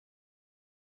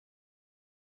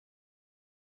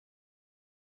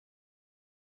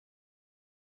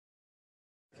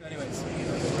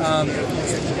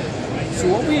So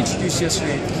what we introduced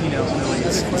yesterday at the keynote really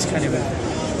is kind of a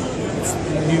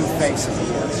new face of the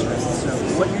OS, right? So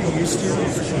what you're used to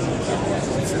is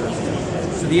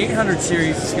so the 800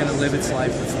 series is going to live its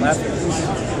life what's left,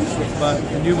 but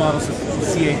the new models of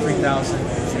CA3000,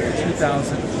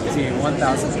 CA2000,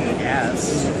 CA1000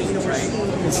 has, right?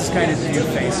 This is kind of the new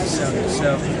face of Sony.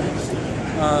 So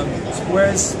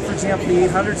whereas, for example, the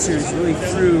 800 series really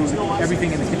threw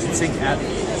everything in the kitchen sink at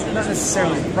not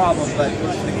necessarily the problem, but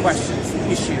the questions, the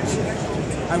issues.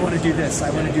 I want to do this, I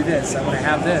want to do this, I want to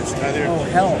have this. Oh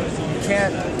hell, you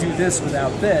can't do this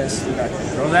without this.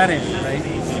 Throw that in, right?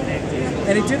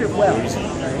 And it did it well,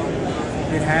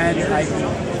 right? It had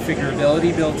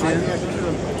configurability built in.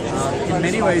 In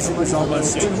many ways it was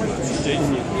almost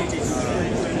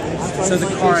so the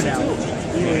car analogy.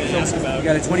 You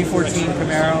got a 2014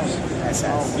 Camaro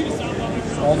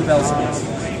SS, all the bells and whistles.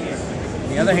 On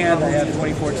the other hand, I have a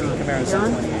 2014 Camaro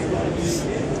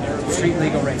Z28, street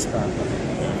legal race car.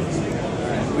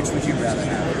 Which would you rather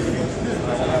have?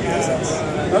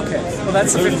 Okay, well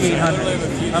that's the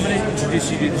 1500. I'm going to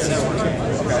introduce you to the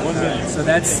C14. So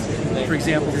that's, for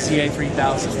example, the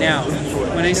CA3000. Now,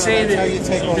 when I say that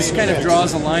this kind of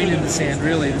draws a line in the sand,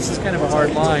 really, this is kind of a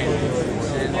hard line.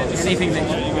 And anything that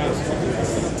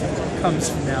comes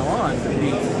from now on will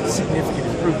be significant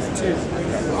improvement too.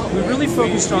 We really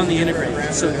focused on the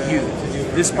integrator, so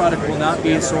this product will not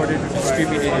be assorted or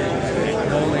distributed in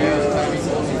no layers.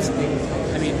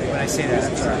 I mean, when I say that,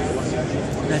 I'm sorry,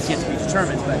 that's yet to be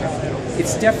determined, but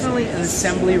it's definitely an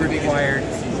assembly required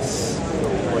piece.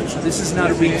 So this is not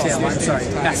a retail, I'm sorry,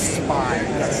 Best Buy,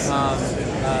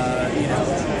 you know,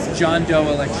 John Doe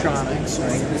Electronics,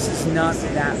 right? This is not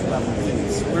that level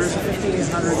piece. Whereas a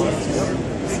 5800 is.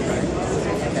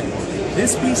 Okay.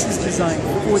 This piece is designed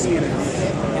for the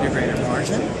integrator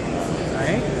margin,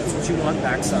 right? That's what you want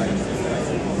backside.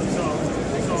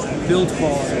 Build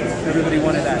quality, everybody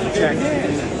wanted that, check.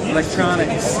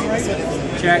 Electronics,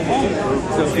 check.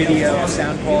 So video,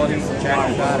 sound quality, check,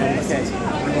 got it, okay.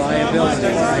 Reliability,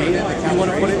 right? You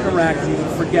want to put it in a rack and you want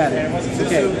to forget it.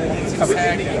 Okay, it's covered.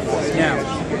 Now,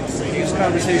 use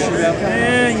conversation about,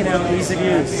 you know, ease of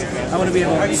use. I want to be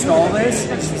able to install this,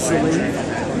 it's silly.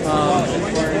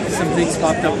 Some things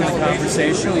popped up in the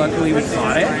conversation, luckily we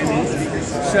caught it.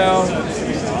 So,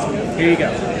 here you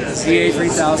go,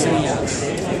 CA3000ES.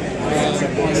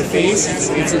 On the face,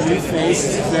 it's a new face,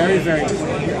 it's very, very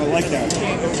clean. I like that.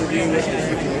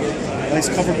 Nice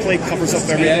cover plate, covers up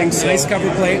everything. Yeah, nice cover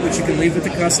plate, which you can leave with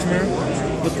the customer.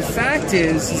 But the fact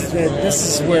is that this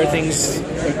is where things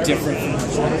are different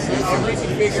from the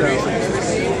So,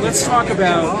 let's talk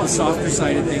about the softer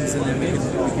side of things and then we can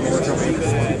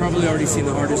You've probably already seen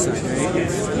the harder side, right? Okay.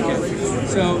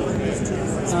 So,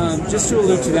 just to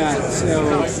allude to that,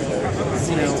 so,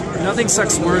 you know, nothing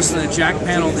sucks worse than a jack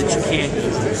panel that you can't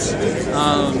use.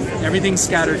 Everything's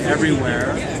scattered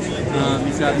everywhere.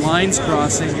 You've got lines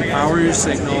crossing, you power your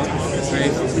signal,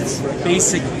 right? It's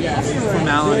basic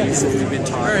formalities that we've been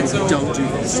taught. Don't do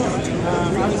this, don't do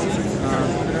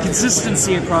that.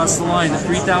 Consistency across the line. The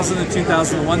 3000, the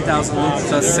 2000, the 1000 look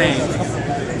the same.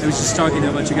 I was just talking to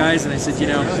a bunch of guys and I said, you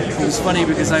know, it was funny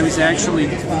because I was actually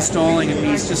installing a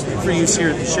piece just for use here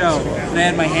at the show, and I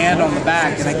had my hand on the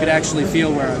back and I could actually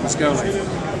feel where I was going.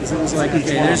 So it was like,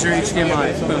 okay, there's your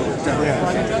HDMI, boom, done.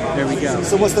 There we go.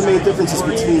 So what's the main differences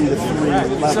between the three?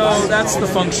 So that's the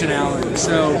functionality.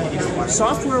 So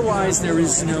software-wise, there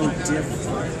is no difference.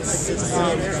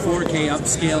 4K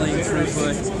upscaling,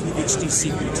 throughput, HD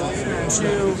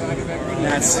CPU2,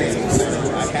 that stays.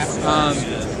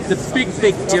 The big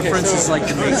difference is like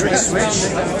the matrix switch,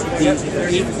 the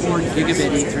 8-port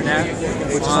gigabit Ethernet,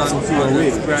 which is also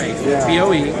PoE, right? Yeah.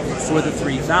 PoE for the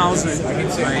 3000,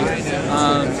 right?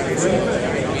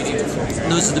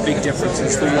 Those are the big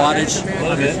differences. The wattage,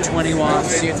 120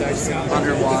 watts,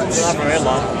 100 watts. Not very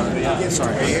long.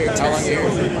 Sorry. How long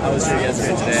ago? I was here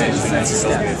yesterday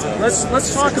today.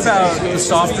 Let's talk about the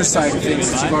softer side of things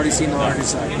since you've already seen the harder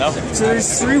side. No. So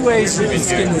there's three ways you can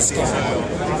skin this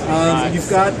cat. You've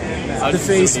got the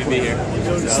face plate.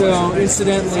 So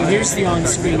incidentally, here's the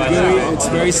on-screen GUI. It's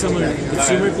very similar to the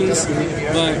consumer piece,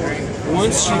 but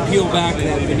once you peel back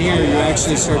that veneer, you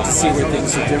actually start to see where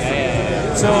things are different.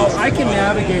 So I can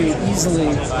navigate easily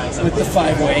with the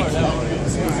 5-way key,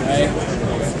 right?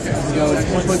 Go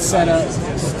input setup.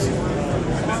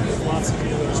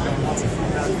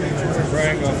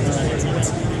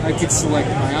 I could select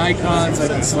my icons, I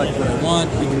can select what I want,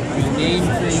 I can rename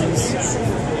things.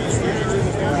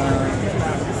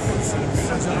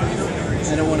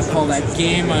 I don't want to call that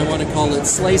game, I want to call it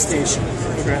Slay Station.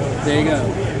 There you go.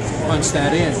 punch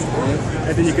that in.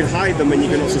 And then you can hide them, and you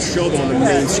can also show them on the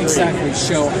main screen. Exactly.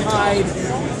 Show, hide.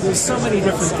 There's so many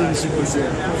different things you can do.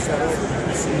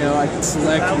 You know, I can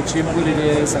select which input it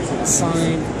is. I can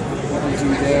assign what I do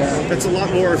there. That's a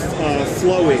lot more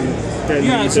flowing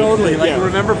than totally. Like yeah.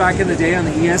 remember back in the day on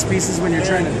the ES pieces when you're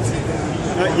trying to.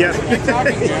 Yeah.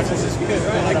 Right?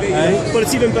 But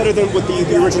it's even better than with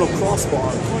the original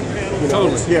crossbar. You know?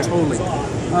 Totally. Yeah. Totally.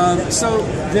 So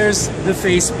there's the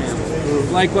face panel.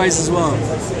 Likewise as well.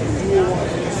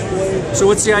 So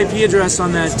what's the IP address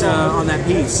on that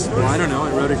piece? Well, I don't know.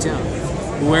 I wrote it down.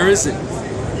 Where is it?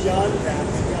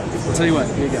 I'll tell you what.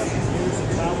 Here you go.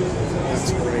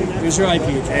 That's great. Here's your IP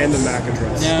address. And the MAC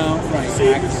address. Now, right,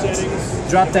 MAC address.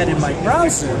 Drop that in my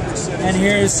browser, and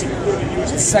here's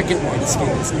the second one.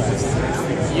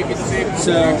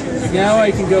 So now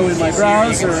I can go in my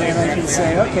browser and I can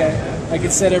say, okay, I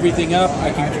can set everything up,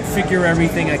 I can configure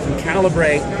everything, I can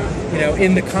calibrate, you know,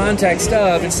 in the context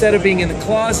of, instead of being in the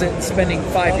closet and spending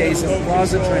 5 days in the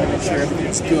closet trying to make sure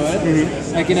everything's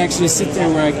good, I can actually sit there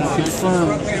where I can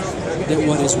confirm that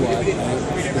what is what, right?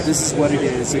 That this is what it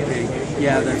is, okay,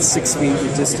 yeah, that's 6 feet,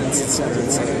 the distance, etc.,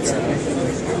 etc., etc.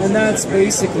 And that's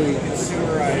basically,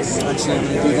 actually I'm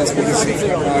going to do this because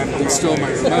it's still my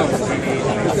remote,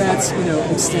 but that's, you know,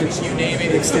 extension.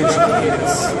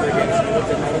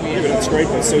 That's great.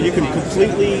 So you can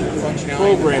completely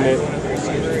program it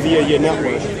via your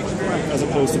network, as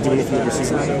opposed to doing it from the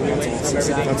receiver.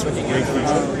 That's a great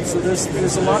feature. So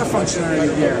there's a lot of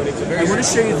functionality there. I want to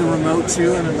show you the remote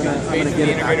too, and I'm gonna get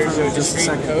it back from you in just a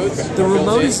second. The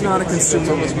remote is not a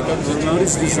consumer remote. The remote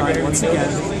is designed once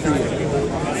again for you.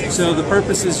 So the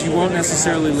purpose is you won't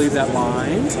necessarily leave that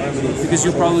blind, because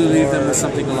you'll probably leave them with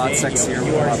something a lot sexier,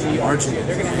 with a lot more margin.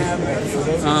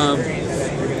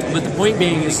 But the point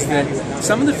being is that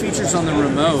some of the features on the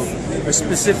remote are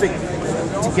specific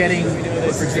to getting,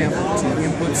 for example, to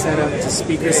input setup, to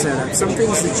speaker setup, some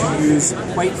things that you use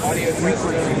quite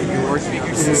frequently when you're working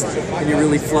and you're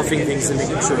really fluffing things and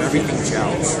making sure everything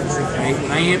gels. Right?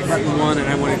 When I hit button 1 and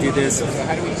I want to do this,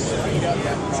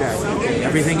 check. Okay,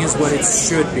 everything is what it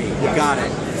should be. You got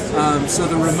it. So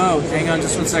the remote, hang on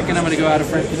just 1 second, I'm going to go out of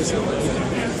frame for this.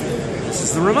 This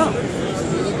is the remote.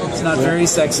 It's not very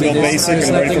sexy. There's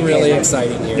nothing really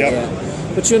exciting here. Yep. Yeah.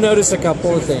 But you'll notice a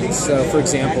couple of things. So, for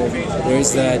example,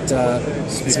 there's that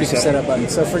speaker setup button.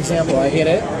 So, for example, I hit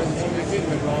it.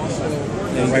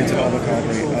 Right to all the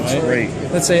concrete. That's great.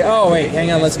 Let's say, oh, wait,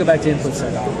 hang on. Let's go back to input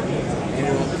setup.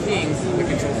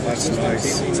 That's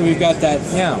nice. So we've got that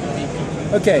now.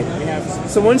 Okay,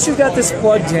 so once you've got this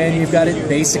plugged in, you've got it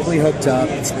basically hooked up,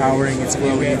 it's powering, it's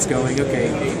glowing, it's going,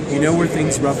 okay, you know where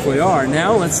things roughly are.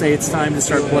 Now let's say it's time to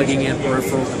start plugging in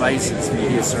peripheral devices,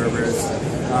 media servers,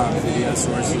 video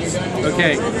sources.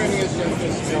 Okay,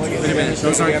 wait a minute,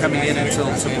 those aren't coming in until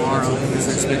tomorrow because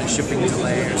there's been a shipping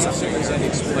delay or something.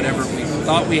 Whatever, we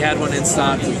thought we had one in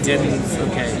stock, we didn't.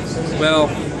 Okay, well,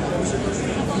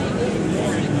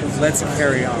 let's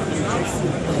carry on.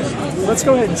 Let's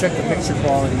go ahead and check the picture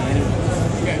quality anyway.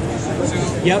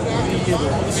 Yep. Oh,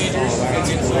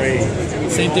 that's great.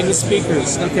 Same thing with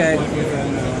speakers. Okay.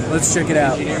 Let's check it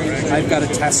out. I've got a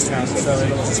test now, so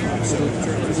it'll just, you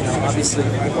know, obviously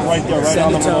Right there, right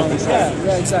on the remote control.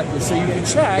 Yeah, exactly. So you can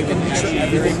check and make sure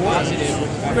everything works.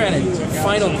 Granted,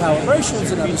 final calibration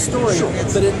is another story,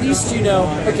 but at least you know,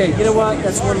 okay, you know what,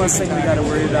 that's one less thing we got to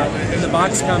worry about. When the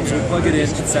box comes, we plug it in,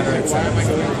 etc.,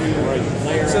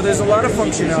 etc. So there's a lot of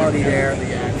functionality there.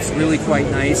 It's really quite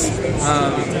nice.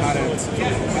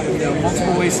 You know,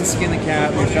 multiple ways to skin the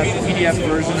cat. We've got the PDF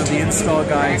version of the install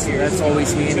guide, so that's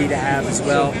always handy to have as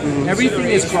well. Everything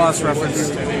is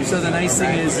cross-referenced. So the nice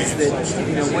thing is that,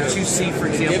 you know, what you see, for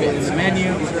example, in the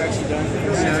menu,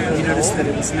 you notice that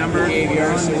it's numbered.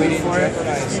 Wait for it.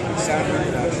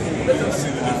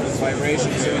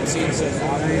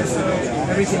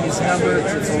 Everything is numbered.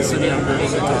 It's also numbered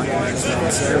in the document as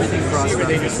well. So everything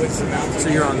cross-referenced. So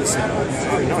you're on the same.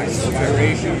 Very nice.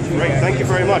 Great. Thank you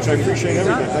very much. I appreciate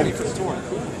everything. Thank you for the tour.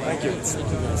 Thank you.